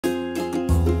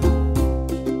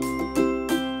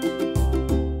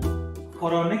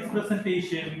For our next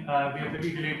presentation, we are very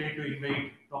delighted to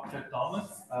invite Dr. Thomas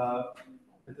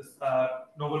with his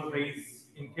Nobel Prize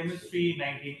in Chemistry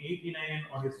 1989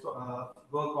 on his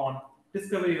work on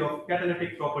discovery of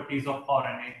catalytic properties of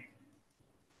RNA.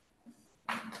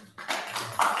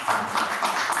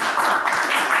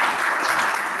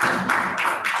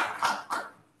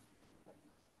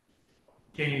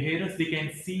 Can you hear us? We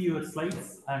can see your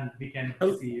slides and we can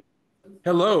see you.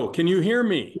 Hello, can you hear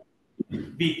me?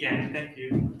 We can, thank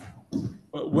you.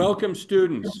 Welcome,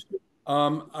 students.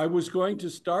 I was going to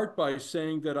start by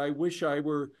saying that I wish I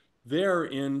were there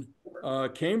in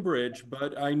Cambridge,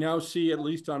 but I now see, at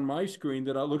least on my screen,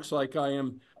 that it looks like I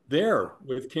am there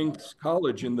with King's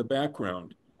College in the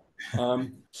background. My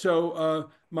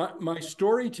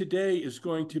story today is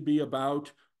going to be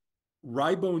about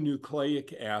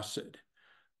ribonucleic acid,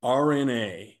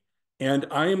 RNA, and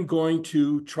I am going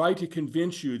to try to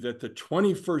convince you that the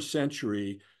 21st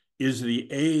century is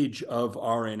the age of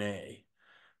RNA.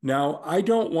 Now, I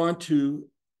don't want to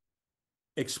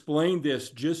explain this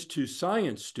just to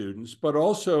science students, but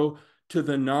also to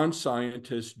the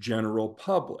non-scientist general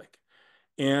public.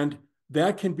 And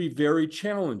that can be very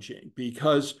challenging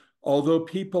because although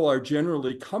people are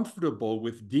generally comfortable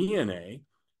with DNA,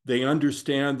 they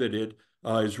understand that it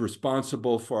is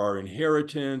responsible for our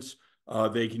inheritance.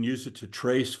 They can use it to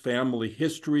trace family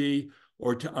history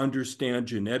or to understand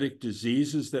genetic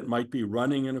diseases that might be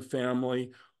running in a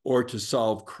family or to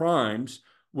solve crimes.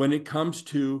 When it comes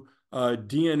to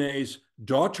DNA's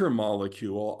daughter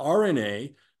molecule,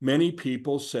 RNA, many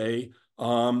people say,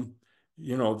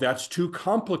 that's too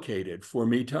complicated for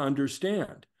me to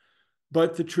understand.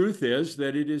 But the truth is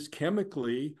that it is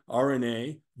chemically,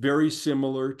 RNA, very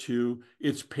similar to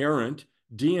its parent,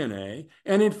 DNA,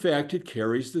 and in fact, it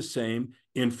carries the same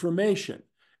information,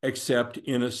 except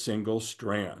in a single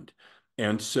strand.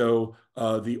 And so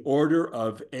the order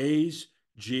of A's,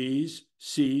 G's,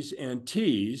 C's, and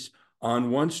T's on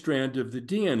one strand of the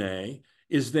DNA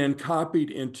is then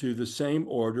copied into the same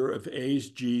order of A's,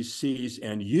 G's, C's,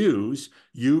 and U's,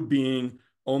 U being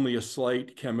only a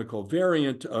slight chemical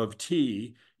variant of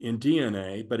T in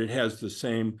DNA, but it has the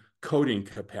same coding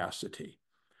capacity.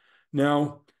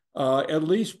 Now, at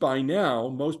least by now,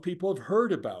 most people have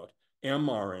heard about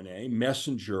mRNA,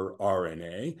 messenger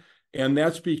RNA, and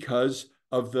that's because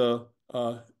of the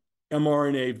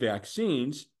mRNA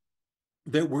vaccines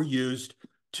that were used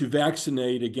to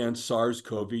vaccinate against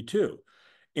SARS-CoV-2.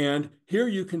 And here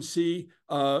you can see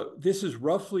this is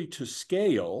roughly to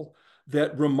scale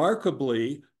that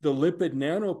remarkably the lipid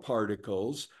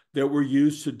nanoparticles that were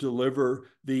used to deliver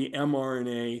the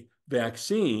mRNA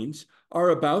vaccines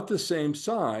are about the same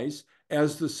size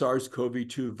as the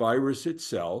SARS-CoV-2 virus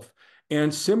itself.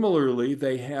 And similarly,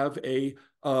 they have a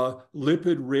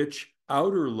lipid-rich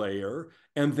outer layer,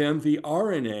 and then the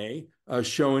RNA,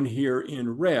 shown here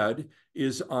in red,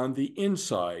 is on the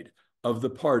inside of the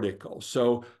particle.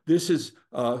 So this is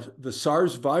the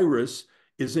SARS virus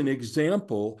is an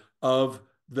example of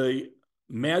the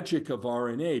magic of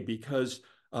RNA because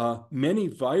many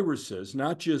viruses,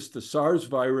 not just the SARS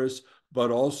virus, but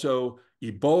also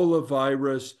Ebola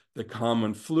virus, the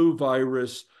common flu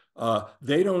virus,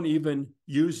 they don't even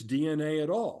use DNA at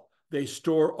all. They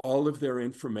store all of their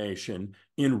information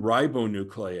in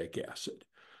ribonucleic acid.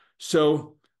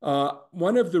 So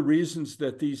one of the reasons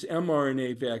that these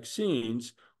mRNA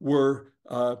vaccines were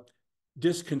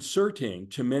disconcerting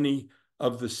to many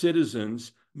of the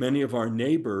citizens, many of our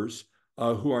neighbors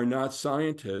who are not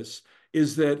scientists,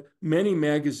 is that many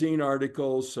magazine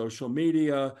articles, social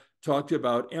media, talked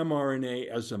about mRNA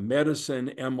as a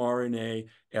medicine, mRNA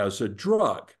as a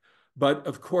drug. But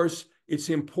of course, it's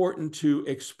important to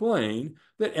explain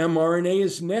that mRNA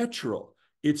is natural.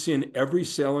 It's in every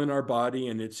cell in our body,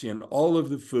 and it's in all of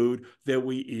the food that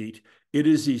we eat. It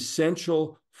is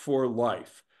essential for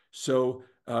life. So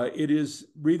it is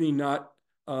really not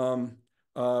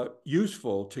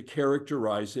useful to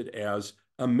characterize it as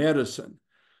a medicine.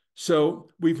 So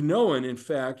we've known, in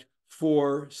fact,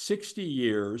 for 60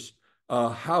 years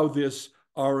how this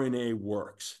RNA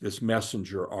works, this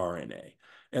messenger RNA.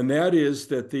 And that is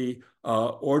that the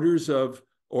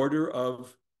order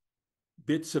of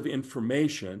bits of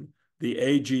information, the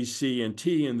A, G, C, and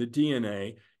T in the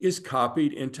DNA, is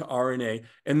copied into RNA.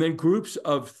 And then groups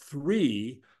of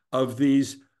 3 of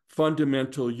these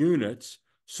fundamental units,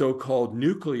 so-called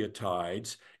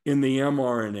nucleotides in the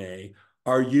mRNA,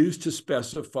 are used to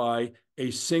specify a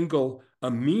single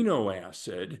amino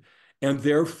acid, and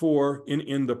therefore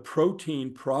in the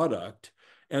protein product,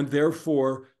 and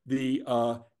therefore the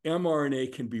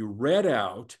mRNA can be read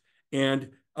out, and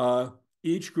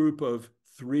each group of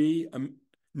 3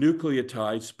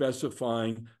 nucleotide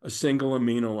specifying a single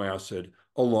amino acid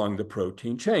along the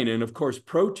protein chain. And of course,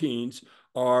 proteins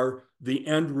are the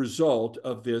end result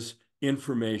of this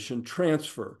information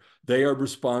transfer. They are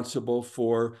responsible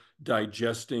for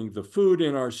digesting the food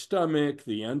in our stomach,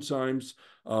 the enzymes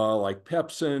like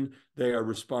pepsin. They are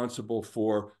responsible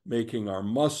for making our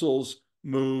muscles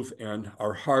move and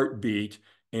our heart beat,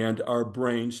 and our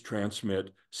brains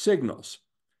transmit signals.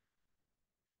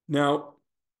 Now,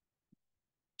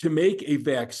 to make a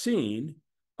vaccine,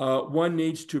 one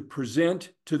needs to present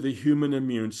to the human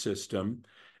immune system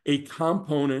a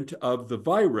component of the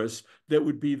virus that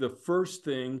would be the first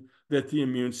thing that the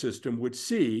immune system would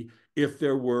see if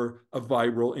there were a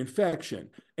viral infection.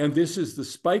 And this is the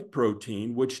spike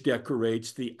protein, which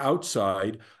decorates the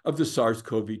outside of the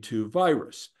SARS-CoV-2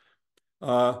 virus.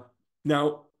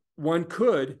 Now, one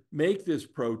could make this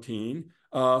protein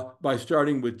by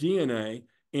starting with DNA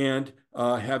and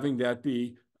having that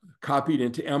be copied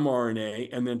into mRNA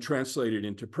and then translated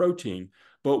into protein.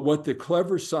 But what the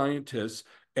clever scientists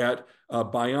at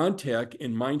BioNTech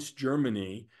in Mainz,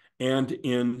 Germany, and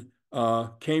in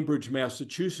Cambridge,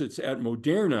 Massachusetts at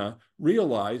Moderna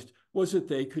realized was that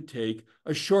they could take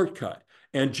a shortcut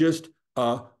and just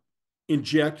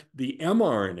inject the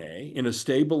mRNA in a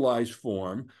stabilized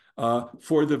form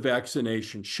for the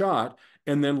vaccination shot,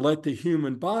 and then let the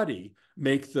human body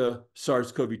make the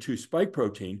SARS-CoV-2 spike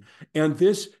protein. And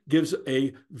this gives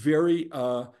a very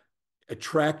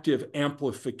attractive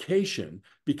amplification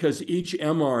because each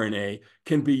mRNA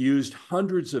can be used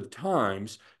hundreds of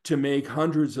times to make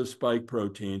hundreds of spike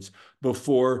proteins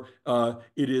before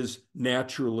it is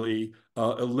naturally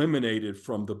eliminated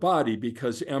from the body,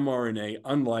 because mRNA,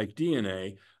 unlike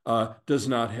DNA, does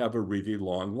not have a really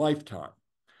long lifetime.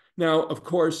 Now, of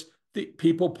course,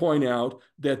 people point out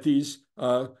that these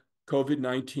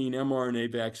COVID-19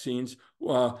 mRNA vaccines,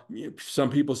 some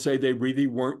people say they really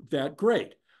weren't that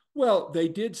great. Well, they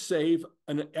did save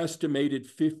an estimated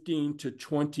 15 to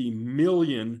 20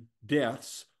 million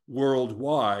deaths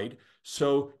worldwide,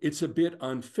 so it's a bit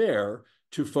unfair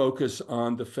to focus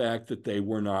on the fact that they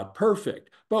were not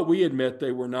perfect. But we admit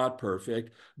they were not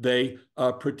perfect. They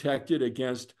protected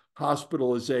against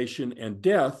hospitalization and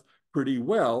death pretty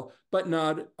well, but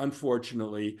not,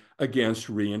 unfortunately, against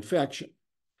reinfection.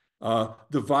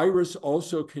 The virus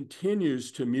also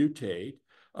continues to mutate.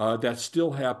 That's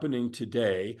still happening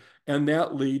today, and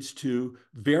that leads to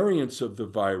variants of the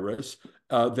virus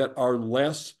that are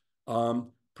less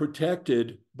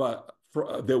protected,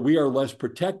 that we are less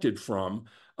protected from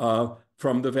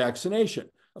the vaccination.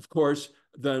 Of course,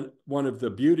 one of the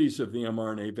beauties of the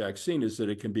mRNA vaccine is that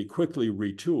it can be quickly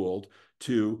retooled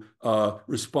to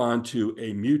respond to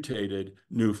a mutated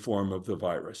new form of the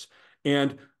virus.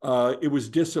 And it was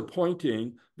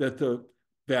disappointing that the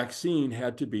vaccine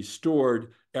had to be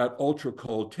stored at ultra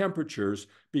cold temperatures,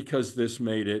 because this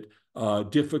made it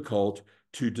difficult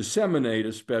to disseminate,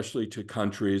 especially to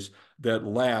countries that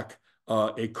lack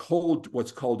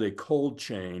what's called a cold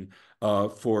chain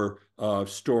for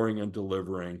storing and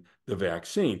delivering the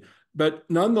vaccine. But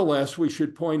nonetheless, we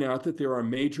should point out that there are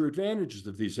major advantages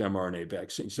of these mRNA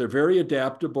vaccines. They're very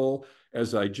adaptable,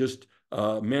 as I just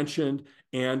mentioned,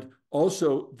 and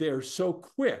also they're so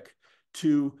quick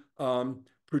to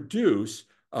produce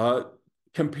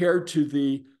compared to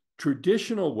the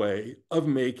traditional way of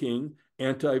making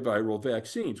antiviral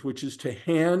vaccines, which is to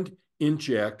hand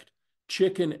inject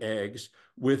chicken eggs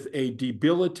with a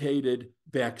debilitated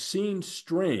vaccine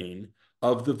strain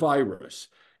of the virus.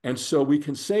 And so we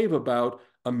can save about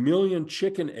 1 million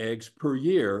chicken eggs per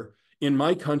year in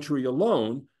my country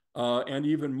alone, and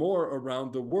even more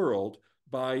around the world,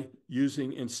 by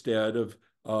using, instead of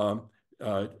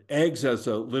eggs as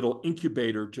a little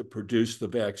incubator to produce the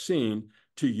vaccine,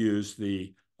 to use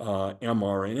the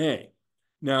mRNA.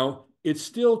 Now, it's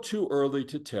still too early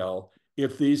to tell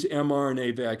if these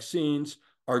mRNA vaccines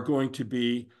are going to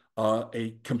be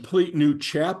a complete new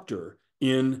chapter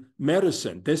in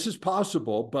medicine. This is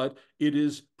possible, but it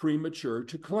is premature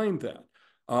to claim that.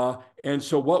 And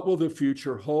so what will the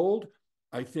future hold?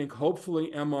 I think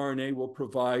hopefully mRNA will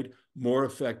provide more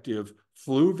effective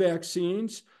flu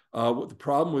vaccines. The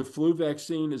problem with flu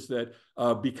vaccine is that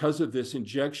because of this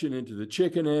injection into the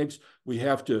chicken eggs, we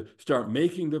have to start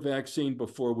making the vaccine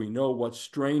before we know what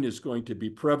strain is going to be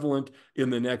prevalent in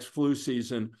the next flu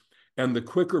season. And the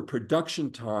quicker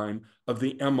production time of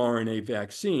the mRNA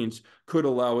vaccines could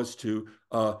allow us to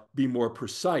be more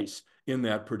precise in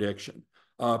that prediction.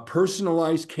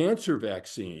 Personalized cancer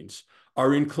vaccines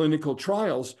are in clinical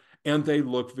trials, and they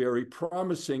look very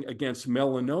promising against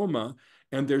melanoma,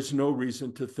 and there's no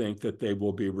reason to think that they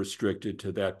will be restricted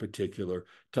to that particular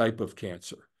type of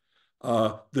cancer.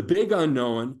 The big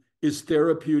unknown is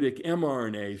therapeutic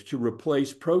mRNA to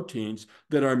replace proteins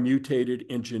that are mutated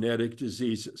in genetic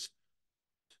diseases.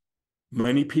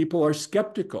 Many people are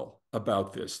skeptical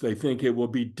about this. They think it will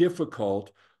be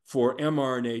difficult for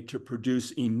mRNA to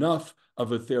produce enough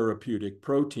of a therapeutic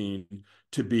protein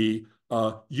to be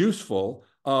useful.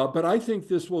 But I think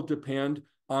this will depend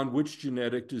on which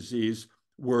genetic disease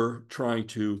we're trying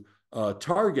to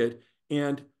target.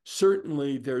 And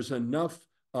certainly there's enough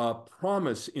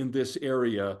promise in this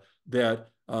area that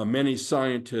many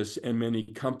scientists and many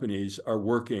companies are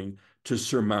working to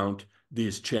surmount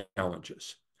these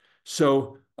challenges.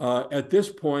 So at this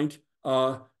point,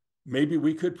 maybe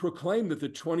we could proclaim that the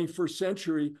 21st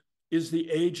century is the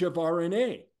age of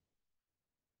RNA.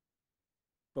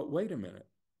 But wait a minute,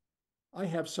 I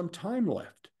have some time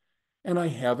left, and I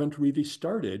haven't really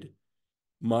started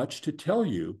much to tell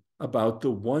you about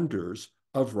the wonders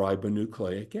of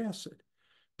ribonucleic acid.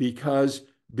 Because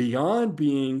beyond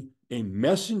being a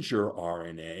messenger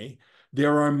RNA,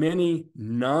 there are many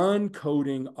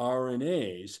non-coding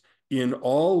RNAs in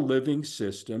all living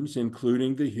systems,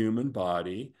 including the human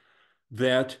body,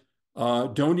 that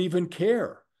don't even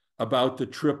care about the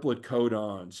triplet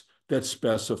codons that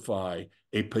specify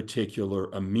a particular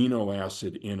amino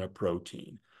acid in a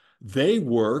protein. They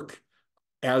work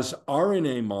as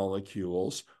RNA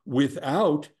molecules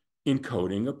without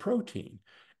encoding a protein.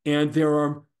 And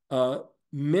there are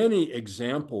many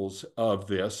examples of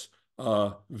this,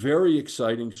 very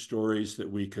exciting stories that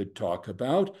we could talk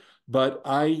about. But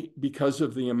because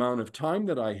of the amount of time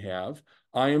that I have,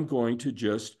 I am going to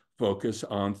just focus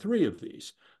on three of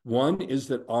these. One is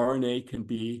that RNA can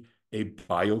be a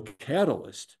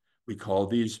biocatalyst. We call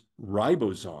these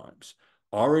ribozymes.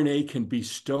 RNA can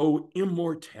bestow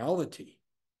immortality.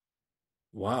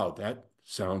 Wow, that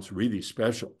sounds really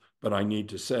special. But I need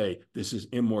to say, this is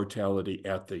immortality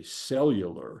at the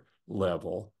cellular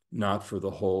level, not for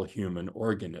the whole human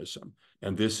organism.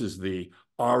 And this is the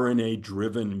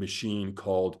RNA-driven machine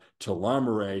called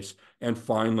telomerase. And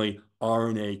finally,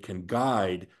 RNA can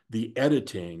guide the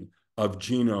editing of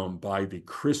genome by the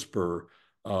CRISPR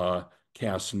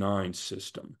Cas9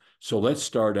 system. So let's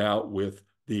start out with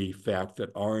the fact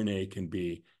that RNA can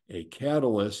be a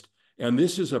catalyst. And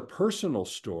this is a personal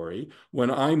story.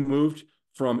 When I moved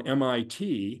from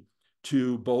MIT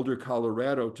to Boulder,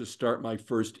 Colorado to start my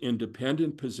first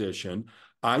independent position,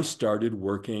 I started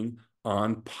working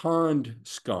on pond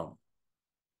scum.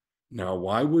 Now,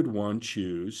 why would one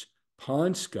choose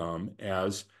pond scum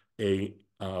as a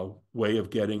way of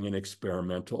getting an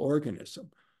experimental organism?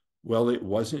 Well, it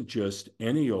wasn't just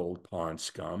any old pond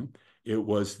scum. It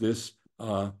was this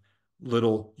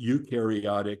little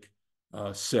eukaryotic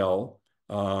cell,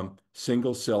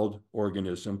 single-celled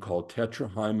organism called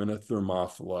Tetrahymena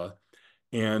thermophila.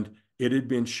 And it had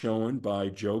been shown by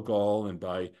Joe Gall and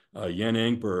by Jan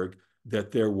Engberg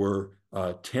that there were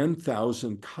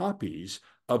 10,000 copies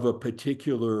of a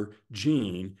particular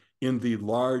gene in the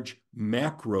large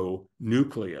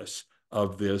macronucleus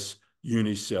of this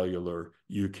unicellular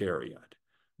eukaryote.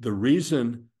 The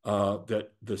reason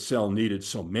that the cell needed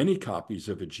so many copies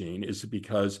of a gene is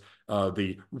because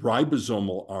the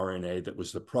ribosomal RNA that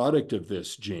was the product of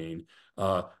this gene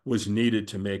was needed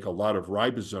to make a lot of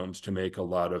ribosomes to make a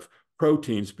lot of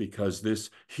proteins, because this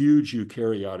huge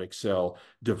eukaryotic cell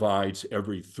divides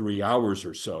every 3 hours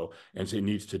or so, and so it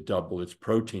needs to double its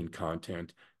protein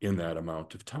content in that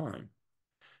amount of time.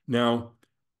 Now,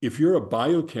 if you're a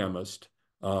biochemist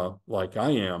like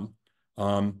I am,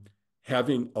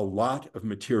 having a lot of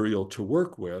material to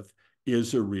work with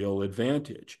is a real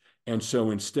advantage. And so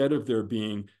instead of there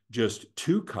being just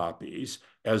 2 copies,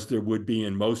 as there would be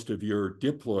in most of your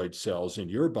diploid cells in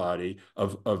your body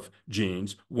of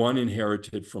genes, one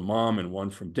inherited from mom and one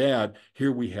from dad,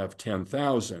 here we have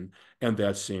 10,000, and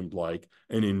that seemed like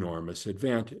an enormous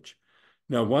advantage.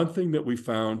 Now, one thing that we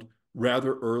found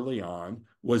rather early on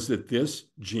was that this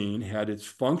gene had its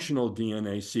functional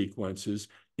DNA sequences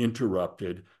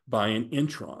interrupted by an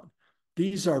intron.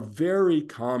 These are very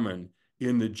common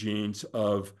in the genes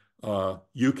of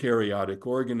eukaryotic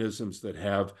organisms that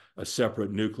have a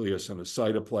separate nucleus and a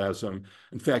cytoplasm.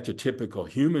 In fact, a typical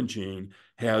human gene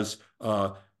has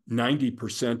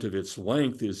 90% of its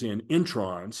length is in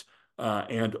introns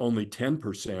and only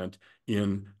 10%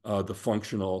 in the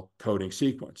functional coding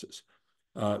sequences.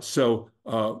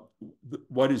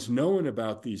 What is known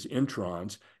about these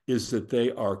introns is that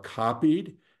they are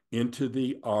copied into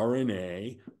the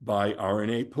RNA by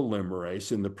RNA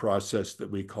polymerase in the process that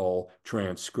we call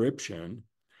transcription.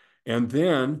 And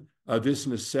then this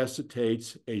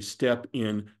necessitates a step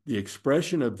in the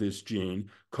expression of this gene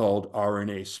called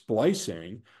RNA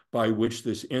splicing, by which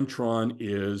this intron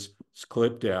is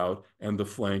clipped out and the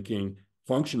flanking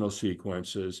functional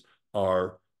sequences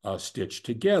are stitched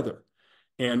together.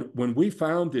 And when we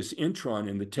found this intron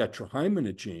in the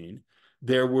tetrahymena gene,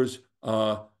 there was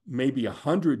maybe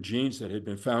 100 genes that had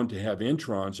been found to have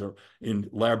introns in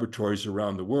laboratories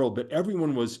around the world, but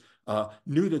everyone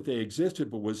knew that they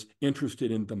existed, but was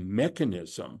interested in the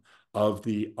mechanism of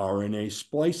the RNA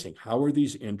splicing. How are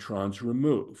these introns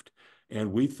removed?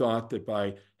 And we thought that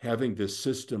by having this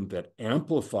system that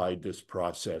amplified this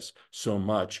process so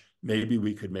much, maybe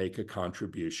we could make a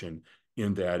contribution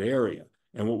in that area.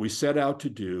 And what we set out to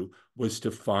do was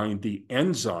to find the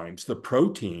enzymes, the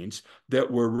proteins that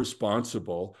were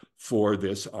responsible for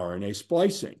this RNA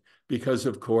splicing. Because,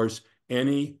 of course,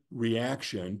 any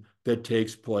reaction that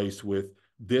takes place with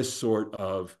this sort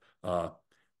of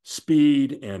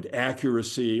speed and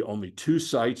accuracy, only 2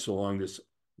 sites along this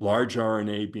large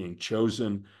RNA being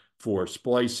chosen for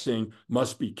splicing,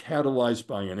 must be catalyzed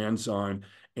by an enzyme.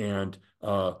 And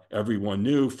everyone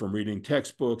knew from reading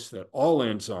textbooks that all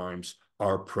enzymes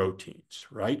are proteins,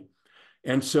 right?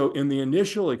 And so in the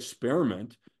initial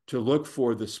experiment to look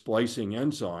for the splicing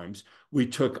enzymes, we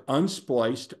took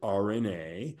unspliced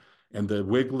RNA, and the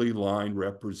wiggly line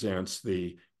represents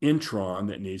the intron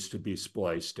that needs to be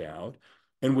spliced out.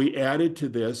 And we added to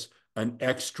this an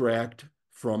extract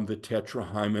from the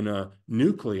tetrahymena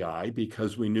nuclei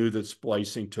because we knew that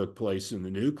splicing took place in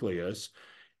the nucleus.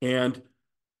 And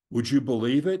would you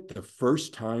believe it? The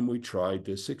first time we tried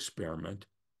this experiment,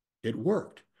 it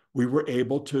worked. We were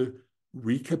able to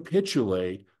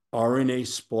recapitulate RNA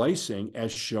splicing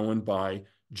as shown by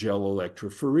gel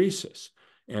electrophoresis.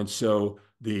 And so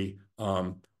the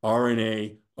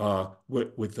RNA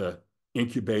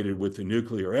incubated with the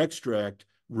nuclear extract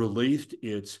released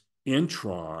its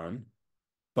intron,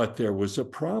 but there was a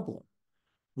problem.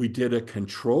 We did a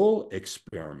control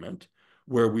experiment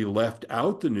where we left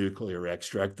out the nuclear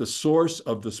extract, the source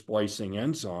of the splicing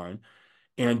enzyme,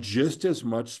 and just as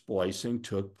much splicing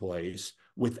took place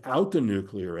without the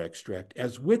nuclear extract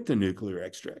as with the nuclear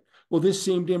extract. Well, this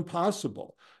seemed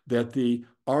impossible, that the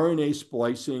RNA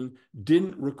splicing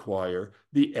didn't require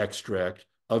the extract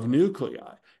of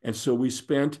nuclei. And so we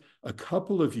spent a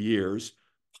couple of years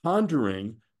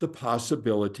pondering the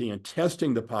possibility and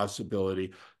testing the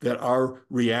possibility that our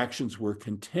reactions were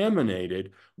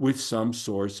contaminated with some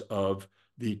source of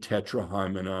the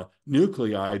tetrahymena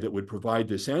nuclei that would provide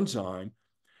this enzyme.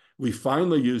 We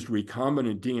finally used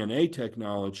recombinant DNA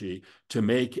technology to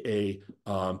make a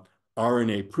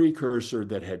RNA precursor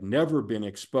that had never been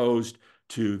exposed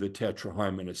to the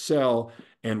tetrahymena cell.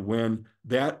 And when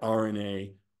that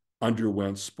RNA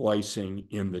underwent splicing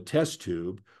in the test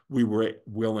tube, we were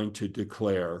willing to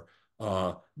declare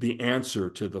the answer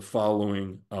to the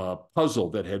following puzzle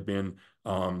that had been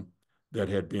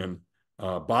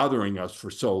bothering us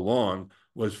for so long: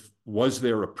 was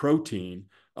there a protein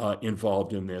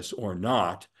involved in this or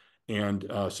not? And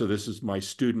so this is my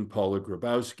student, Paula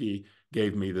Grabowski,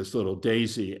 gave me this little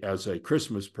daisy as a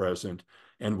Christmas present,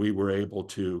 and we were able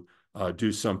to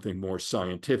do something more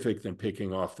scientific than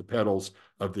picking off the petals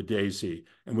of the daisy.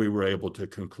 And we were able to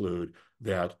conclude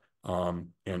that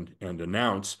and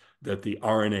announce that the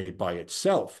RNA by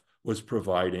itself was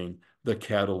providing the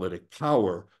catalytic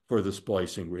power for the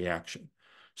splicing reaction.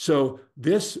 So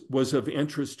this was of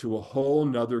interest to a whole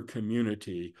nother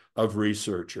community of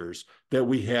researchers that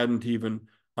we hadn't even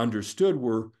understood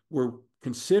were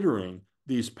considering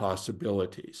these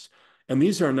possibilities. And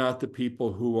these are not the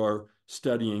people who are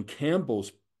studying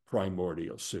Campbell's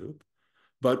primordial soup,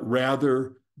 but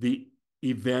rather the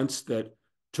events that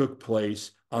took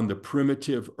place on the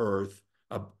primitive Earth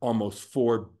almost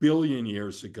 4 billion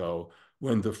years ago,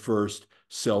 when the first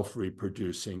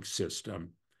self-reproducing system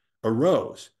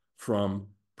arose from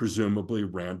presumably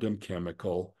random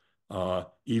chemical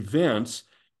events.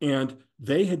 And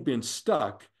they had been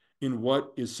stuck in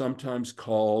what is sometimes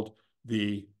called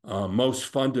the most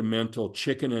fundamental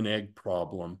chicken and egg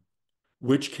problem.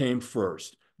 Which came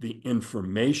first, the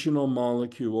informational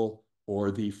molecule or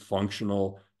the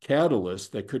functional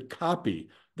catalyst that could copy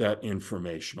that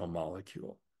informational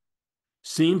molecule?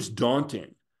 Seems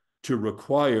daunting to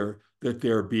require that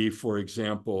there be, for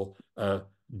example, a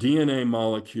DNA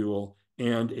molecule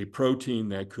and a protein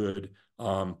that could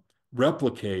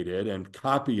replicate it and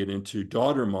copy it into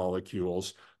daughter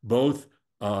molecules, both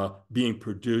being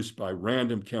produced by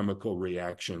random chemical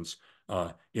reactions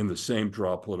in the same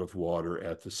droplet of water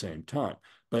at the same time.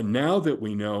 But now that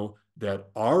we know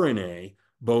that RNA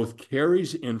both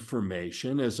carries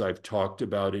information, as I've talked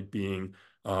about it being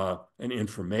an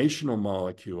informational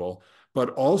molecule, but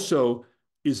also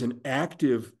is an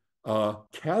active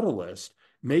catalyst.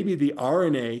 Maybe the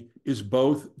RNA is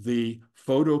both the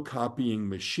photocopying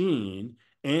machine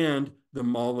and the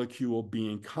molecule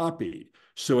being copied.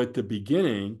 So at the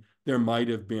beginning, there might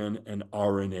have been an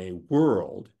RNA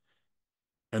world,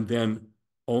 and then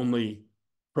only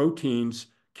proteins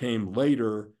came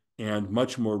later, and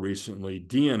much more recently,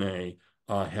 DNA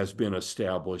has been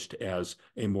established as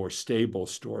a more stable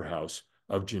storehouse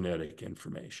of genetic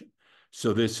information.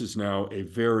 So this is now a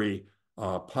very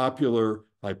popular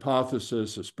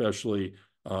hypothesis, especially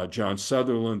John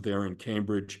Sutherland there in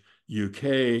Cambridge,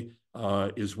 UK,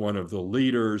 is one of the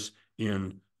leaders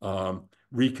in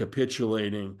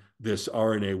recapitulating this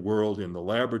RNA world in the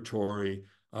laboratory,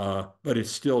 but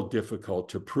it's still difficult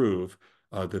to prove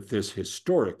that this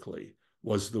historically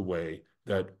was the way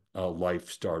that life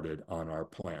started on our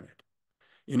planet.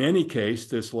 In any case,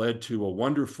 this led to a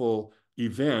wonderful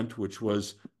event, which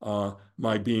was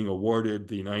my being awarded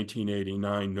the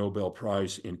 1989 Nobel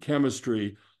Prize in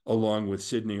Chemistry, along with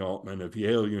Sidney Altman of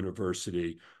Yale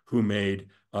University, who made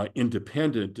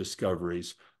independent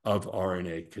discoveries of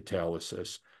RNA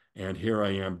catalysis. And here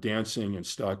I am dancing in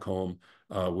Stockholm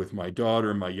with my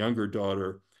daughter. My younger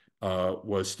daughter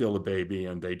was still a baby,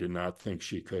 and they did not think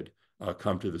she could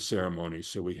come to the ceremony,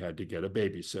 so we had to get a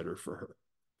babysitter for her.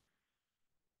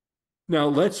 Now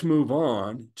let's move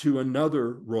on to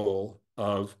another role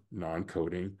of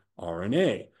non-coding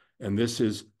RNA, and this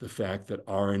is the fact that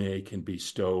RNA can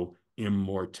bestow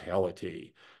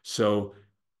immortality. So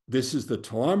this is the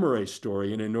telomerase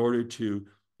story, and in order to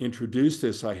introduce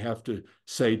this, I have to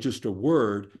say just a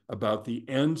word about the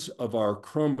ends of our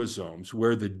chromosomes,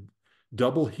 where the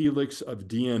double helix of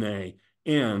DNA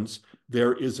ends.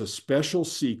 There is a special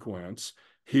sequence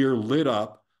here lit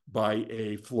up by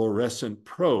a fluorescent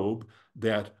probe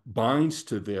that binds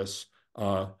to this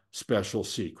special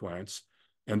sequence.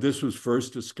 And this was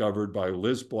first discovered by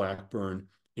Liz Blackburn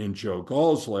in Joe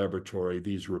Gall's laboratory,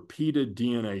 these repeated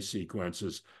DNA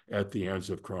sequences at the ends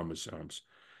of chromosomes.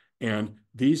 And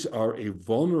these are a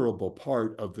vulnerable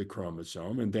part of the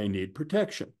chromosome, and they need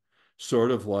protection, sort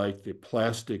of like the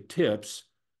plastic tips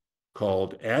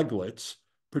called aglets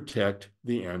protect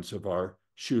the ends of our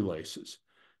shoelaces.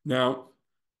 Now,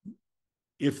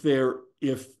 if the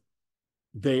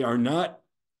telomeric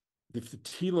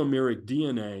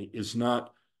DNA is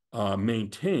not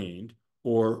maintained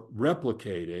or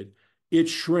replicated, it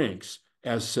shrinks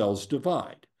as cells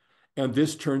divide. And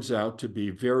this turns out to be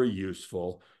very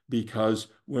useful, because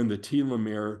when the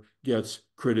telomere gets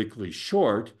critically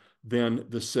short, then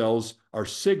the cells are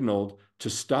signaled to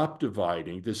stop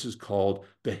dividing. This is called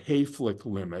the Hayflick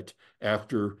limit,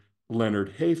 after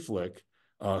Leonard Hayflick,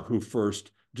 who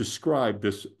first described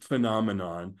this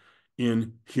phenomenon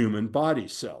in human body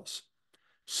cells.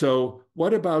 So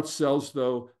what about cells,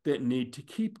 though, that need to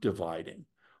keep dividing?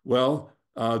 Well,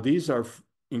 these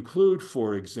include,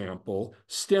 for example,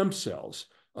 stem cells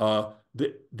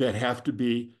that have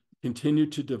to continue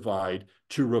to divide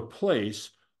to replace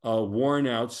worn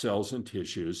out cells and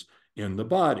tissues in the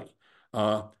body.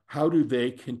 How do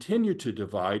they continue to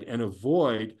divide and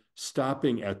avoid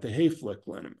stopping at the Hayflick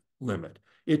limit?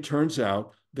 It turns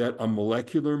out that a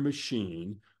molecular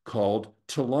machine called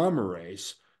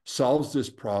telomerase solves this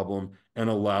problem and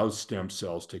allows stem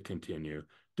cells to continue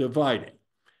dividing.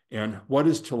 And what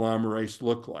does telomerase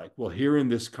look like? Well, here in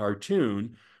this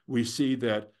cartoon, we see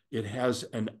that it has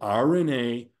an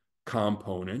RNA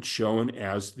component shown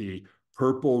as the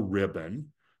purple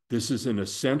ribbon. This is an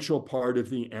essential part of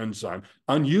the enzyme.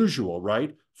 Unusual,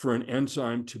 right, for an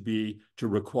enzyme to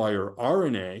require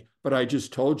RNA, but I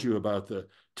just told you about the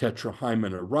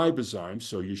tetrahymena ribozyme,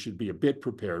 so you should be a bit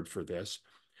prepared for this.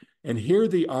 And here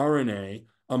the RNA,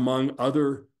 among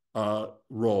other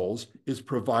roles, is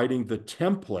providing the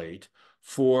template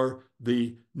for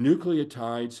the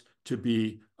nucleotides to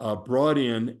be brought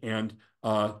in and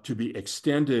to be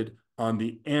extended on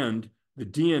the end, the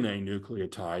DNA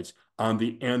nucleotides on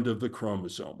the end of the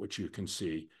chromosome, which you can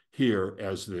see here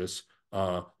as this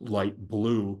light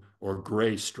blue or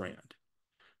gray strand.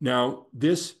 Now,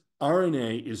 this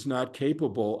RNA is not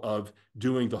capable of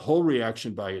doing the whole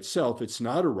reaction by itself. It's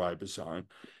not a ribosome.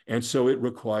 And so it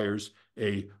requires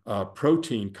a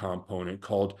protein component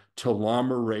called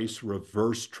telomerase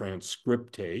reverse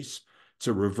transcriptase. It's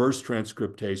a reverse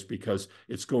transcriptase because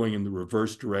it's going in the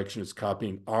reverse direction. It's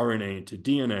copying RNA into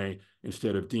DNA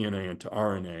instead of DNA into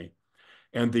RNA.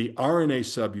 And the RNA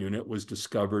subunit was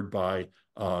discovered by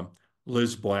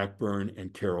Liz Blackburn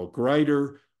and Carol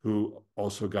Greider, who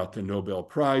also got the Nobel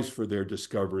Prize for their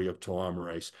discovery of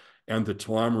telomerase. And the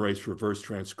telomerase reverse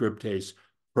transcriptase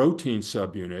protein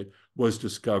subunit was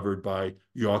discovered by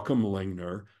Joachim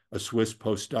Lingner, a Swiss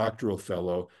postdoctoral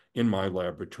fellow in my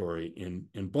laboratory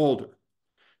in Boulder.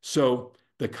 So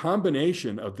the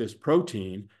combination of this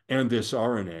protein and this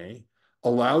RNA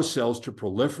allows cells to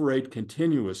proliferate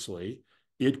continuously.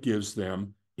 It gives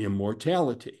them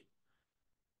immortality.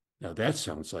 Now that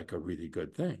sounds like a really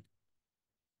good thing.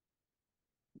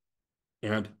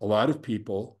 And a lot of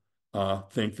people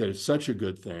think that it's such a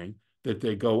good thing that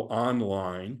they go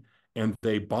online and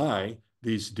they buy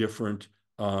these different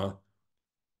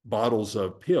bottles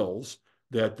of pills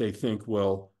that they think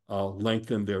will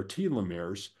lengthen their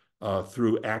telomeres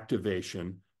through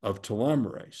activation of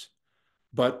telomerase.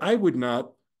 But I would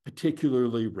not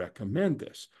particularly recommend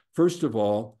this. First of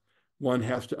all, one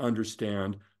has to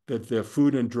understand that the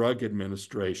Food and Drug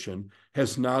Administration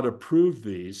has not approved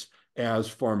these as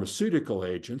pharmaceutical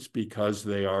agents because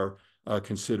they are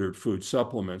considered food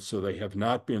supplements, so they have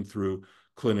not been through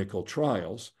clinical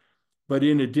trials. But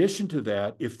in addition to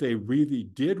that, if they really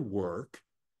did work,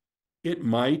 it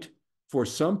might, for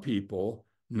some people,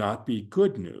 not be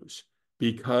good news,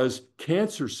 because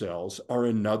cancer cells are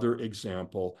another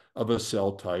example of a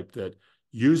cell type that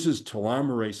uses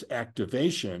telomerase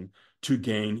activation to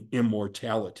gain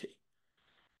immortality.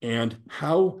 And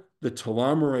how the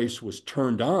telomerase was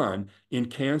turned on in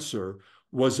cancer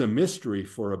was a mystery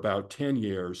for about 10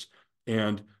 years.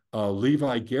 And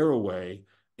Levi Garraway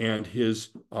and his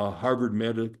Harvard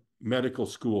Medical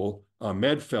School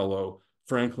med fellow,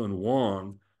 Franklin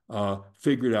Wong,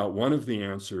 figured out one of the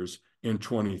answers in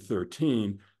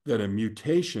 2013, that a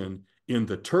mutation in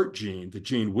the TERT gene, the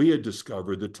gene we had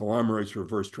discovered, the telomerase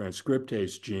reverse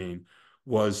transcriptase gene,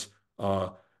 was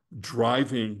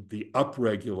driving the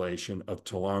upregulation of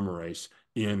telomerase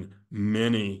in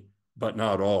many, but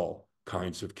not all,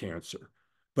 kinds of cancer.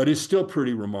 But it's still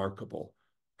pretty remarkable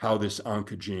how this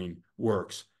oncogene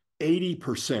works.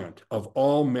 80% of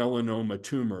all melanoma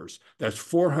tumors, that's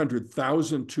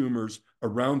 400,000 tumors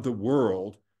around the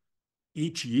world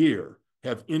each year,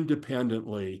 have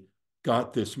independently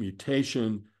got this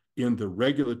mutation in the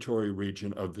regulatory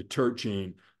region of the TERT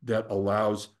gene that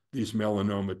allows these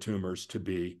melanoma tumors to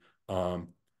be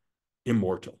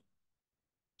immortal.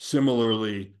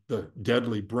 Similarly, the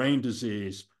deadly brain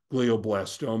disease,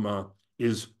 glioblastoma,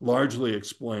 is largely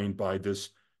explained by this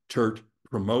TERT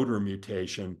promoter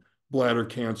mutation. Bladder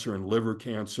cancer and liver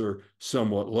cancer,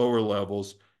 somewhat lower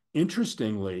levels.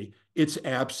 Interestingly, it's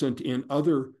absent in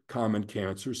other common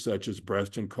cancers, such as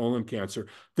breast and colon cancer.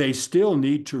 They still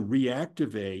need to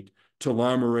reactivate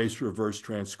telomerase reverse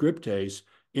transcriptase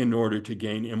in order to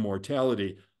gain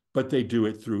immortality, but they do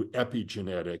it through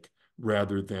epigenetic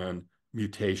rather than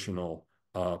mutational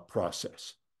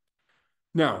process.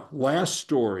 Now, last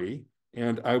story,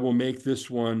 and I will make this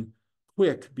one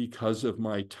quick because of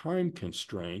my time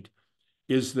constraint,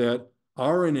 is that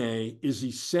RNA is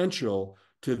essential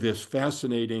to this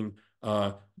fascinating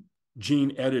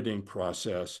gene editing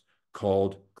process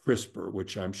called CRISPR,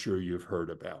 which I'm sure you've heard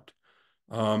about.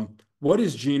 What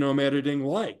is genome editing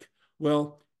like?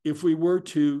 Well, if we were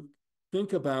to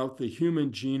think about the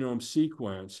human genome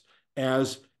sequence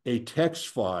as a text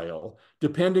file,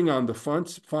 depending on the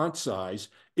font size,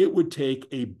 it would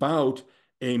take about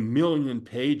 1 million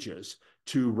pages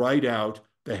to write out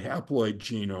the haploid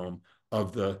genome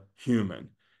of the human.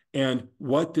 And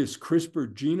what this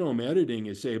CRISPR genome editing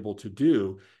is able to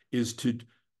do is to,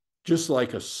 just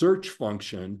like a search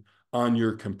function on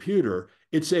your computer,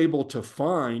 it's able to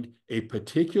find a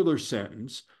particular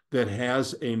sentence that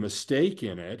has a mistake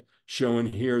in it, shown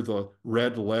here the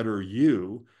red letter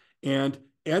U, and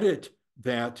edit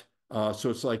that. So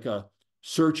it's like a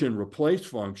search and replace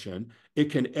function. It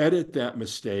can edit that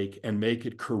mistake and make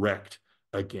it correct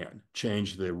again,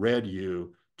 change the red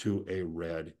U to a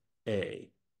red A.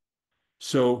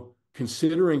 So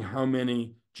considering how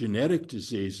many genetic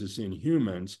diseases in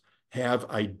humans have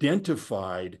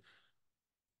identified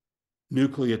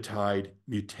nucleotide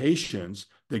mutations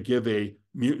that give a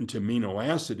mutant amino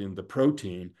acid in the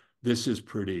protein, this is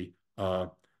pretty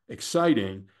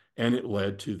exciting, and it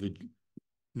led to the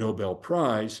Nobel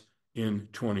Prize in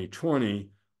 2020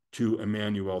 to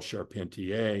Emmanuelle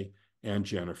Charpentier and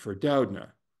Jennifer Doudna.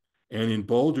 And in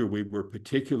Boulder, we were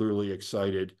particularly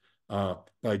excited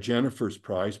by Jennifer's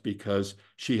prize because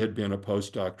she had been a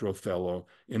postdoctoral fellow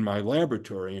in my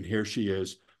laboratory. And here she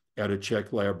is at a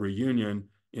Cech lab reunion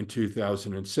in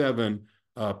 2007,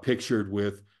 pictured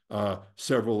with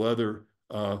several other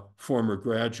former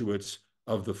graduates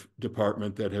of the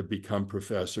department that have become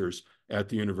professors at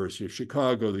the University of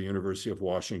Chicago, the University of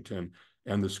Washington,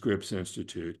 and the Scripps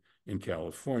Institute in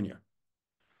California.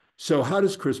 So how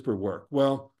does CRISPR work?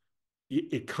 Well,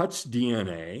 it cuts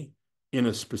DNA in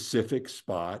a specific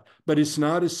spot, but it's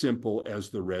not as simple as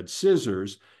the red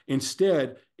scissors.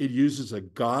 Instead, it uses a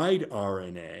guide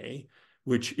RNA,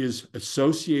 which is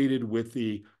associated with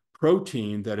the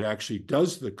protein that actually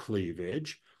does the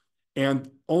cleavage. And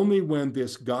only when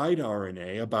this guide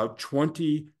RNA, about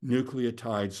 20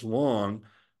 nucleotides long,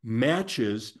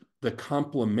 matches the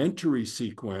complementary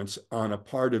sequence on a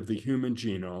part of the human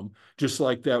genome, just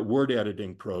like that word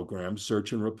editing program,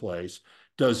 search and replace,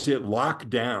 does it lock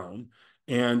down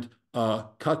and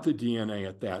cut the DNA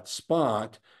at that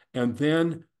spot. And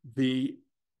then the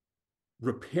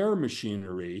repair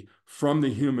machinery from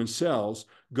the human cells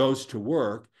goes to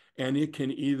work, and it can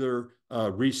either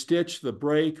restitch the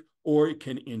break or it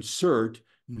can insert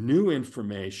new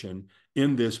information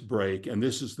in this break. And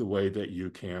this is the way that you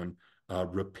can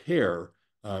repair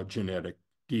genetic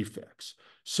defects.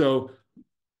 So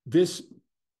this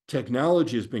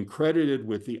technology has been credited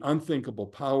with the unthinkable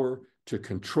power to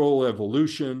control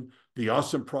evolution, the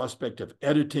awesome prospect of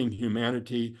editing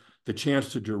humanity, the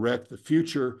chance to direct the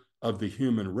future of the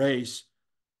human race,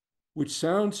 which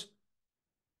sounds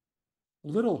a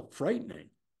little frightening,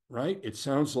 right? It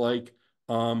sounds like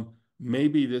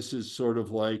maybe this is sort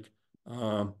of like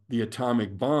the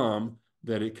atomic bomb,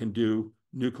 that it can do,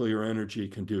 nuclear energy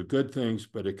can do good things,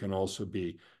 but it can also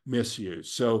be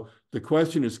misused. So the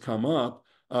question has come up,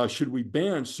 should we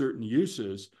ban certain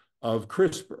uses of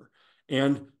CRISPR?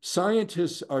 And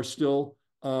scientists are still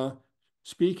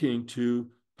speaking to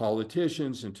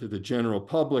politicians and to the general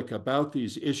public about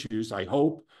these issues. I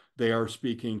hope they are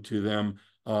speaking to them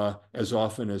as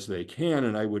often as they can.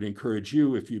 And I would encourage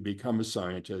you, if you become a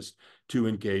scientist, to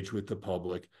engage with the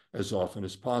public as often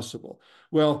as possible.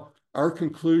 Well, our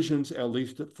conclusions, at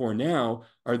least for now,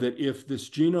 are that if this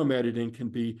genome editing can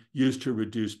be used to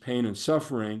reduce pain and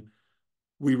suffering,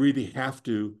 we really have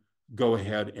to go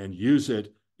ahead and use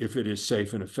it if it is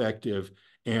safe and effective.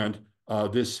 And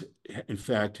this, in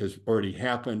fact, has already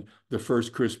happened. The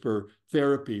first CRISPR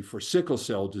therapy for sickle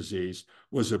cell disease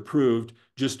was approved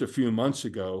just a few months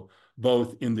ago,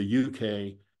 both in the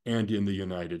UK and in the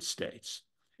United States.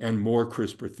 And more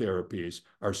CRISPR therapies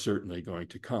are certainly going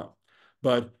to come.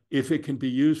 But if it can be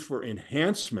used for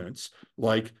enhancements,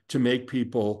 like to make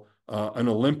people an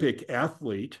Olympic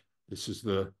athlete, this is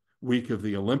the week of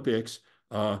the Olympics,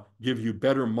 give you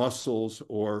better muscles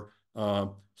or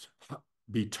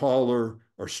be taller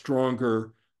or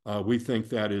stronger, we think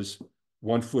that is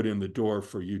one foot in the door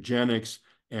for eugenics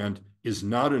and is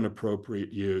not an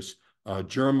appropriate use.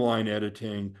 Germline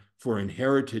editing for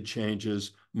inherited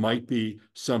changes might be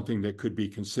something that could be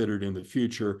considered in the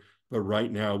future, but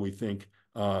right now we think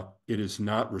it is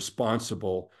not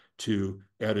responsible to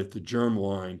edit the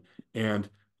germline. And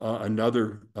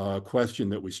another question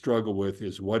that we struggle with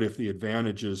is, what if the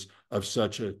advantages of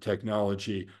such a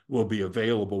technology will be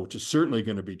available, which is certainly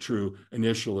going to be true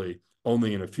initially,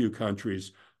 only in a few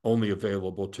countries, only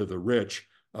available to the rich.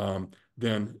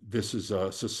 Then this is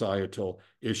a societal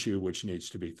issue which needs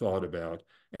to be thought about.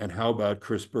 And how about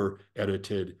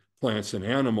CRISPR-edited plants and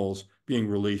animals being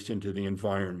released into the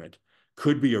environment?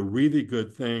 Could be a really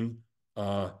good thing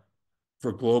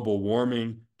for global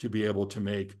warming, to be able to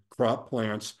make crop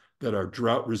plants that are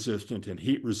drought resistant and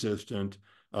heat resistant,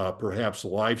 perhaps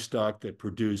livestock that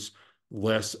produce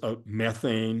less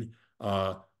methane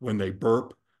when they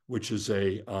burp, which is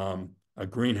a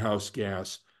greenhouse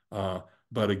gas.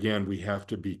 But again, we have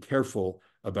to be careful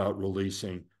about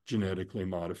releasing genetically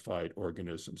modified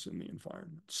organisms in the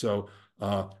environment. So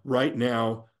right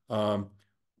now,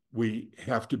 we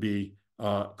have to be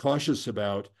cautious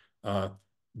about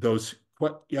those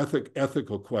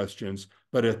ethical questions,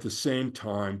 but at the same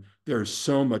time, there's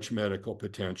so much medical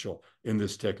potential in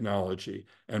this technology,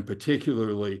 and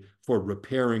particularly for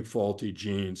repairing faulty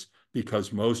genes,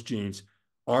 because most genes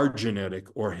are genetic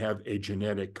or have a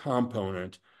genetic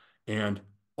component, and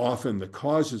often the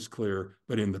cause is clear,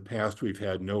 but in the past we've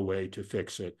had no way to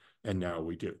fix it, and now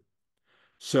we do.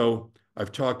 So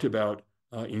I've talked about,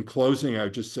 in closing, I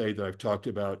would just say that I've talked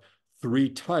about 3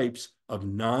 types of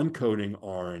non-coding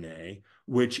RNA,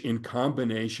 which in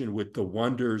combination with the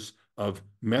wonders of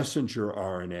messenger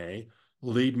RNA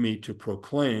lead me to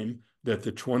proclaim that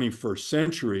the 21st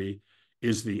century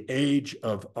is the age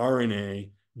of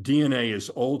RNA. DNA is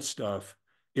old stuff.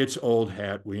 It's old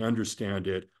hat. We understand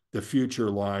it. The future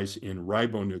lies in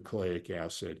ribonucleic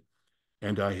acid.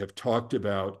 And I have talked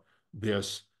about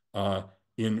this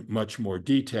in much more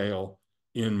detail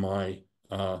in my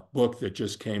book that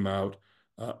just came out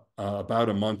about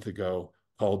a month ago,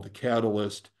 called The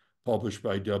Catalyst, published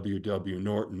by W.W.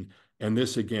 Norton. And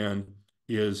this, again,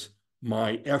 is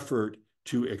my effort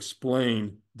to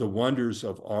explain the wonders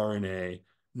of RNA,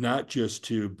 not just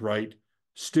to bright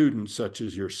students such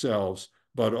as yourselves,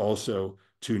 but also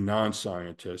to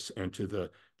non-scientists and to the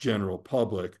general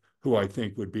public, who I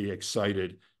think would be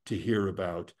excited to hear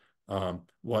about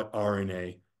what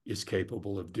RNA is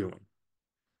capable of doing.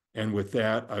 And with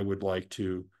that, I would like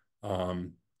to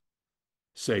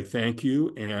say thank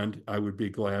you, and I would be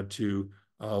glad to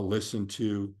listen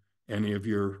to any of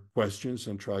your questions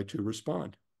and try to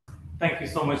respond. Thank you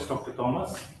so much, Dr.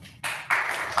 Thomas.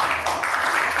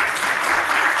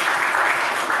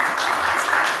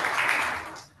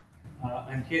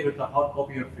 I'm here with a hard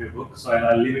copy of your book, so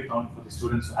I'll leave it on for the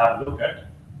students to have a look at.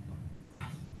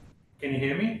 Can you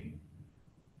hear me?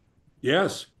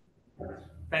 Yes.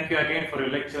 Thank you again for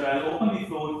your lecture. I'll open the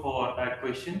floor for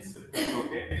questions.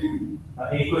 Okay.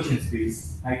 Any questions,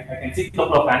 please? I can see a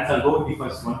couple of hands. I'll go with the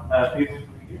first one. Please.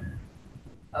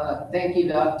 Thank you,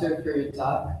 Doctor, for your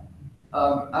talk.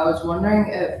 I was wondering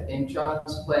if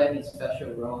introns play any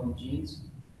special role in genes?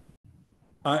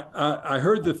 I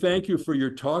heard the thank you for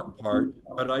your talk part,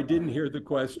 but I didn't hear the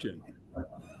question.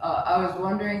 I was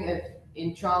wondering if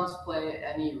introns play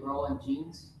any role in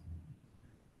genes?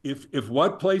 If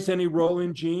what plays any role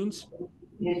in genes?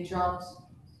 Introns.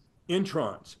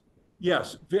 Introns.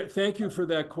 Yes, thank you for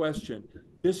that question.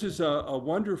 This is a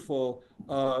wonderful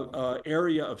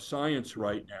area of science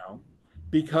right now,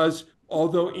 because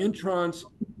although introns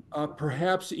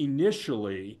perhaps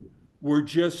initially were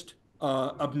just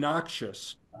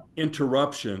obnoxious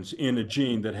interruptions in a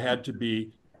gene that had to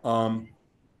be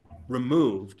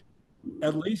removed,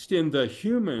 at least in the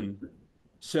human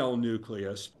cell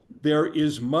nucleus, there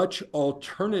is much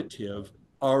alternative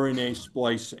RNA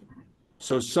splicing.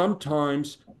 So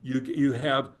sometimes you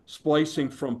have splicing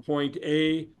from point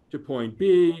A to point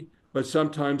B, but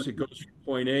sometimes it goes from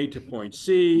point A to point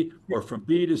C or from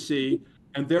B to C.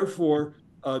 And therefore,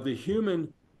 the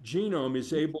human genome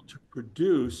is able to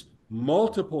produce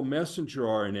multiple messenger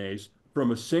RNAs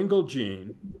from a single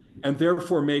gene and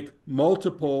therefore make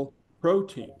multiple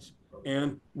proteins.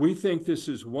 And we think this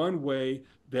is one way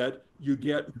that you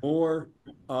get more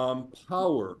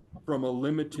power from a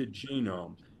limited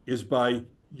genome, is by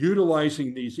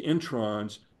utilizing these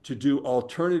introns to do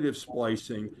alternative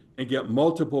splicing and get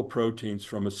multiple proteins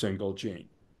from a single gene.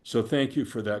 So thank you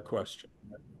for that question.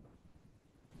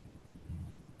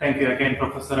 Thank you again,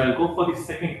 Professor. I'll go for the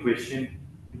second question.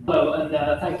 Hello, and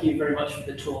thank you very much for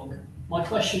the talk. My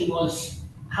question was,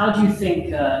 how do you think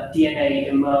DNA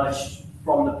emerged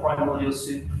from the primordial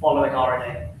soup following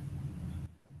RNA?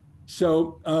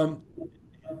 So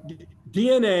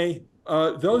DNA,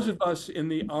 those of us in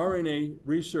the RNA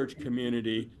research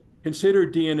community consider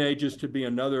DNA just to be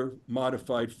another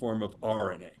modified form of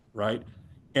RNA, right?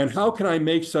 And how can I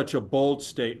make such a bold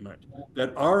statement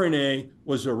that RNA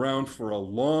was around for a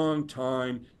long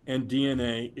time and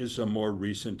DNA is a more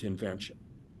recent invention?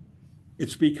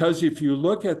 It's because if you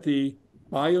look at the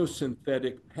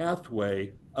biosynthetic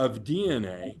pathway of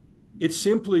DNA, it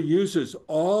simply uses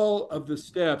all of the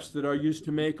steps that are used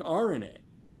to make RNA.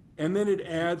 And then it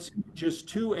adds just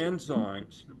two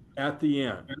enzymes at the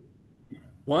end.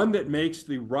 One that makes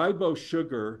the ribose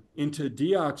sugar into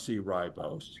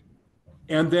deoxyribose,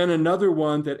 and then another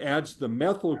one that adds the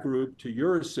methyl group to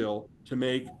uracil to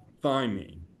make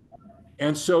thymine.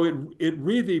 And so it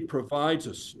really provides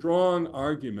a strong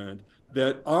argument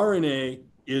that RNA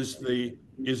is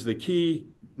the key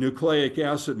nucleic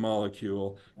acid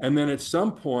molecule. And then at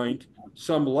some point,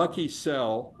 some lucky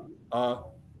cell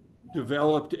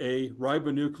developed a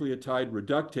ribonucleotide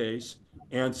reductase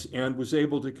and was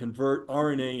able to convert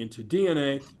RNA into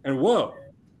DNA. And whoa,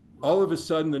 all of a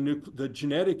sudden the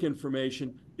genetic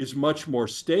information is much more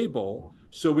stable,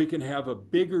 so we can have a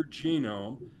bigger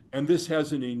genome, and this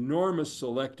has an enormous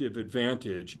selective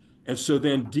advantage. And so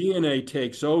then DNA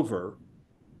takes over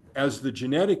as the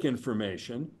genetic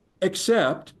information,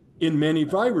 except in many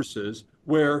viruses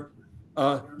where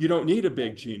you don't need a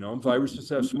big genome. Viruses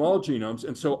have small genomes,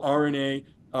 and so RNA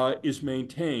is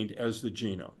maintained as the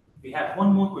genome. We have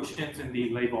one more question in the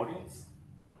live audience.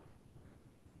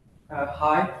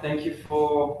 Hi, thank you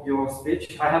for your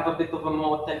speech. I have a bit of a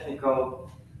more technical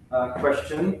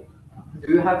question.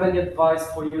 Do you have any advice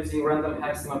for using random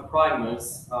hexamer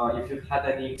primers if you've had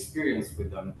any experience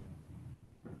with them?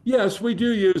 Yes, we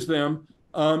do use them.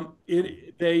 The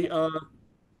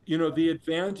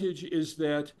advantage is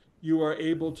that you are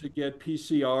able to get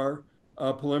PCR,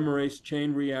 polymerase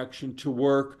chain reaction, to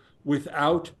work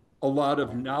without a lot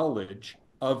of knowledge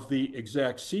of the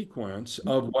exact sequence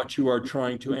of what you are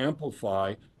trying to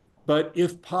amplify. But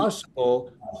if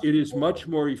possible, it is much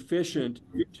more efficient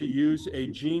to use a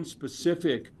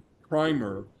gene-specific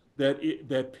primer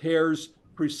that pairs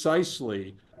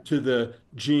precisely to the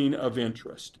gene of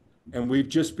interest. And we've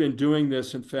just been doing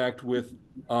this, in fact, with,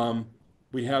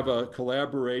 we have a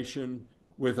collaboration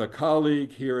with a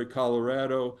colleague here at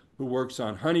Colorado who works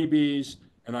on honeybees,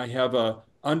 and I have an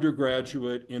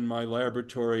undergraduate in my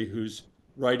laboratory who's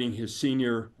writing his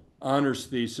senior honors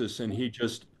thesis, and he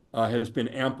just has been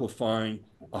amplifying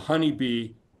a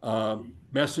honeybee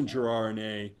messenger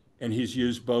RNA, and he's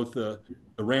used both the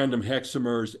random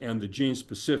hexamers and the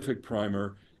gene-specific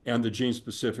primer, and the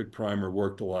gene-specific primer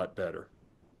worked a lot better.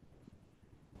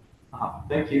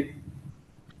 Thank you.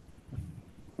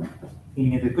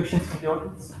 Any other questions from the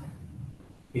audience?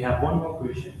 We have one more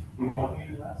question. You want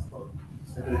me to ask? Or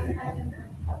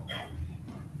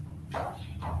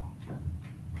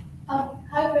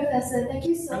hi, Professor. Thank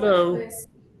you so Hello. much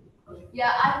for your.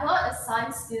 Yeah, I'm not a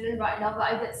science student right now, but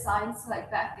I did science like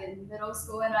back in middle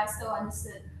school, and I still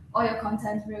understood all your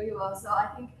content really well. So I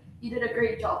think you did a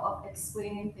great job of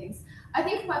explaining things. I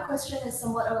think my question is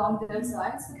somewhat along those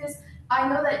lines because I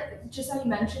know that just like you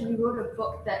mentioned, you wrote a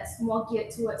book that's more geared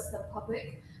towards the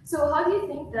public. So how do you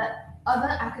think that other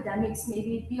academics,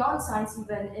 maybe beyond science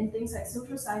even, in things like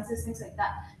social sciences, things like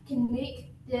that, can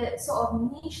make the sort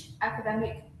of niche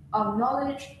academic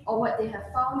knowledge or what they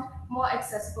have found more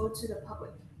accessible to the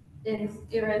public in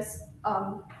areas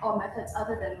or methods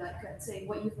other than, like, let's say,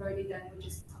 what you've already done, which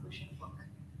is publishing a book?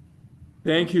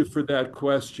 Thank you for that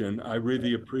question. I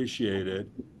really appreciate it.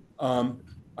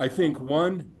 I think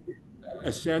one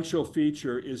essential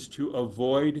feature is to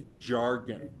avoid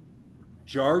jargon.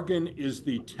 Jargon is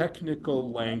the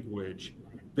technical language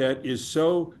that is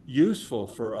so useful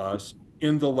for us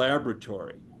in the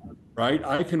laboratory, right?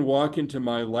 I can walk into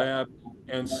my lab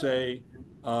and say,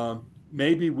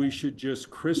 maybe we should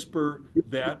just CRISPR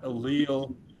that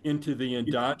allele into the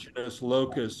endogenous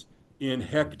locus in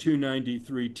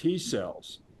HEC293 T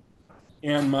cells.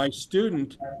 And my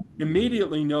student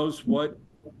immediately knows what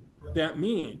that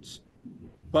means.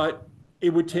 But it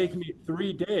would take me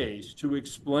 3 days to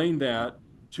explain that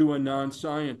to a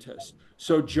non-scientist.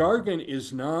 So jargon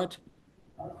is not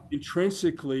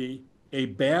intrinsically a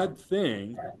bad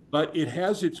thing, but it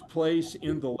has its place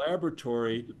in the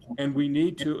laboratory, and we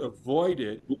need to avoid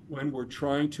it when we're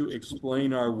trying to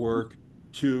explain our work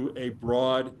to a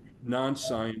broad,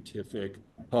 non-scientific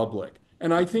public.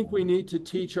 And I think we need to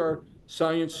teach our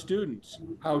science students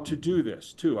how to do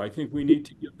this too. I think we need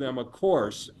to give them a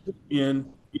course in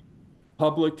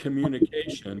public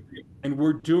communication, and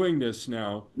we're doing this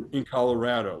now in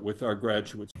Colorado with our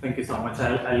graduates. Thank you so much.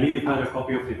 I'll leave her a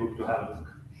copy of the book to have a look.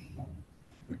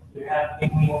 Do you have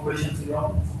any more questions in the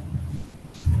audience?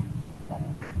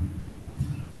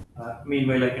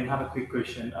 Meanwhile, I can have a quick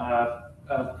question.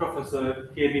 Professor,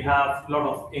 here we have a lot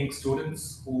of young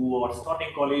students who are starting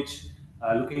college,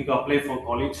 looking to apply for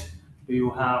college. Do you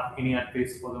have any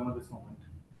advice for them at this moment?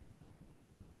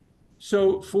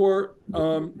 So for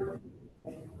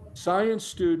science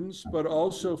students, but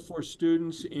also for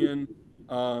students in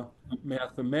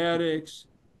mathematics,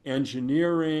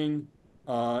 engineering,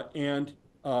 and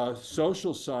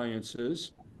social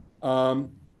sciences,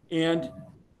 and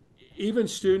even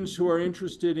students who are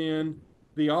interested in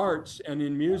the arts and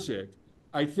in music,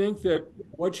 I think that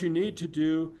what you need to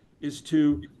do is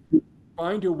to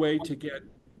find a way to get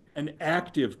an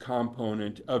active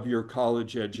component of your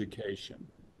college education,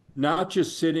 not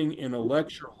just sitting in a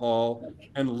lecture hall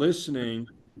and listening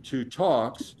to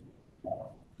talks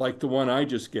like the one I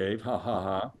just gave, ha ha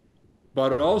ha,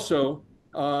 but also,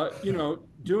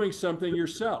 doing something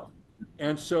yourself.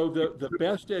 And so the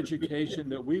best education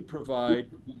that we provide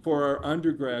for our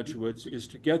undergraduates is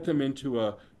to get them into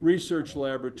a research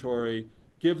laboratory,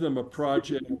 give them a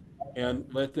project, and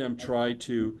let them try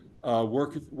to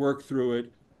work through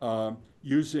it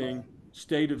using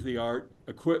state-of-the-art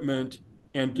equipment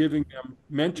and giving them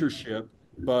mentorship,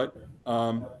 but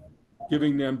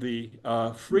giving them the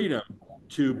freedom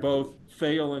to both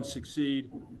fail and succeed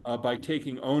by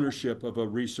taking ownership of a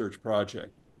research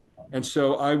project. And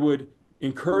so I would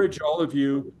encourage all of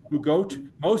you who go to,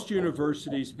 most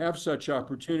universities have such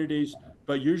opportunities,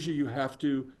 but usually you have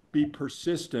to be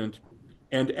persistent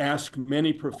and ask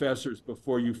many professors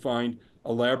before you find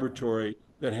a laboratory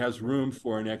that has room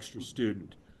for an extra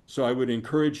student. So I would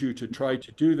encourage you to try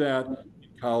to do that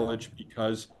in college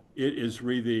because it is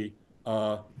really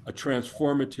a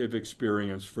transformative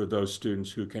experience for those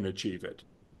students who can achieve it.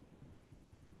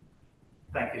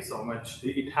 Thank you so much.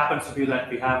 It happens to be that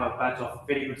we have a batch of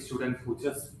very good students who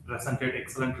just presented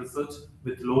excellent research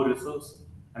with low resource.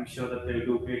 I'm sure that they'll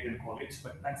do great in college,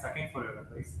 but thanks again for your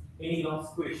advice. Any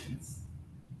last questions?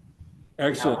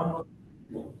 Excellent.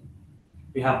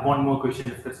 We have one more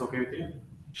question, if that's okay with you.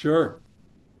 Sure.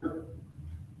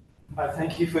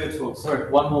 Thank you for your talk. Sorry,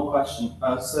 one more question.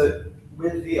 So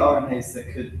with the RNAs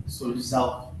that could sort of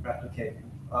self-replicate,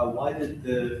 why did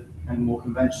the kind of more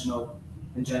conventional,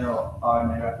 in general,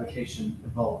 RNA replication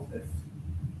evolve if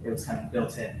it was kind of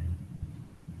built in?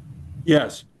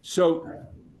 Yes.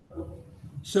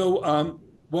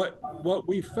 What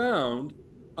we found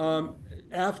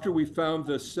after we found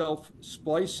the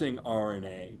self-splicing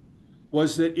RNA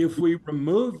was that if we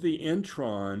remove the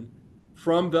intron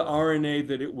from the RNA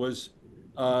that it was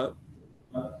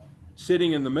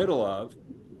sitting in the middle of,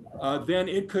 then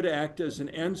it could act as an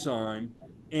enzyme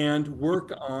and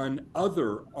work on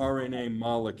other RNA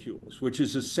molecules, which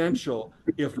is essential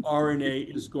if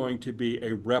RNA is going to be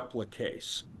a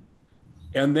replicase.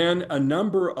 And then a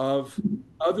number of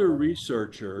other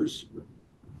researchers,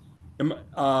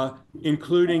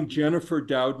 including Jennifer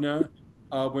Doudna,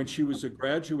 when she was a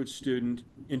graduate student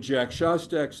in Jack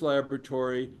Szostak's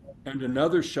laboratory, and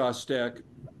another Szostak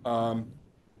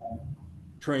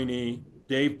trainee,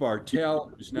 Dave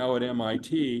Bartel, who's now at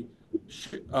MIT,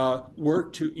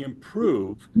 worked to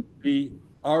improve the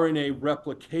RNA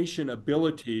replication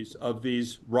abilities of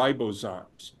these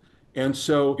ribozymes. And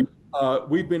so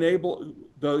we've been able,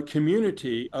 the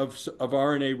community of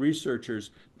RNA researchers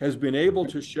has been able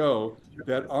to show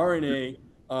that RNA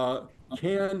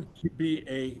can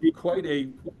be quite a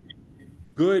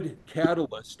good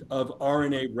catalyst of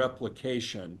RNA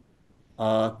replication,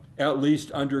 at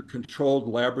least under controlled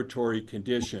laboratory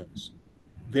conditions,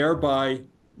 thereby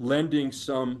lending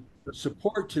some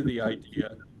support to the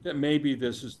idea that maybe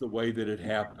this is the way that it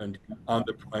happened on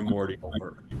the primordial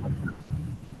Earth.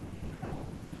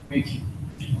 Thank you.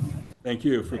 Thank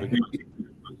you for the question.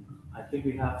 I think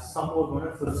we have some more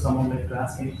minutes if someone would like to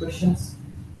ask any questions.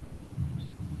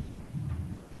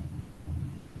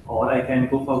 Or I can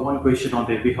go for one question on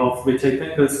their behalf, which I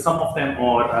think is some of them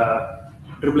are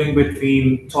dribbling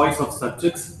between choice of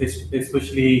subjects,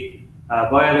 especially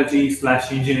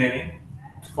biology/engineering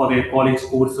for their college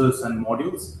courses and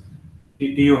modules. Do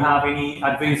you have any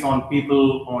advice on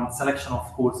people on selection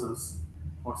of courses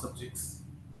or subjects?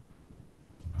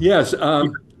 Yes,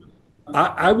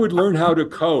 I would learn how to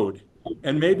code,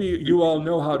 and maybe you all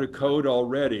know how to code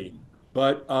already,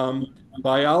 but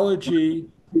biology,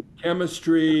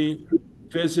 chemistry,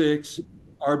 physics,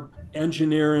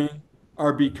 engineering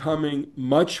are becoming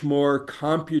much more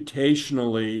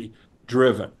computationally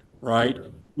driven, right?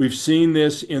 We've seen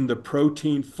this in the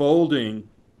protein folding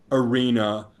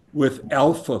arena with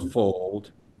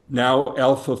AlphaFold, now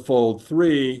AlphaFold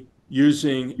 3,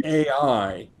 using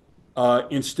AI.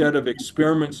 Instead of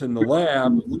experiments in the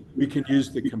lab, we can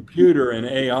use the computer and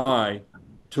AI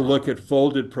to look at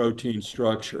folded protein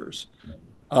structures.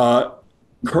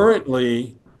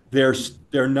 Currently,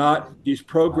 these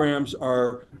programs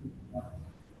are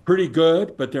pretty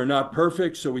good, but they're not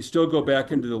perfect. So we still go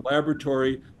back into the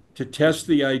laboratory to test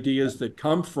the ideas that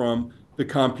come from the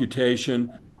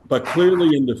computation. But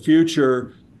clearly in the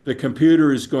future, the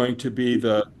computer is going to be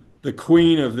the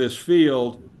queen of this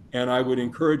field. And I would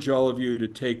encourage all of you to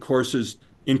take courses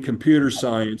in computer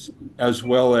science as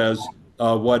well as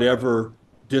whatever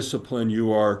discipline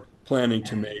you are planning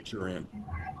to major in.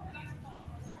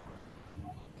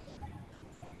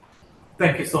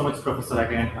 Thank you so much, Professor,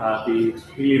 again. We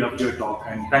really loved your talk,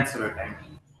 and thanks for your time.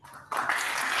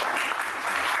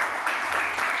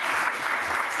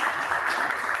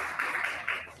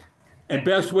 And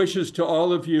best wishes to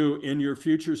all of you in your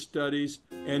future studies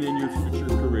and in your future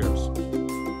careers.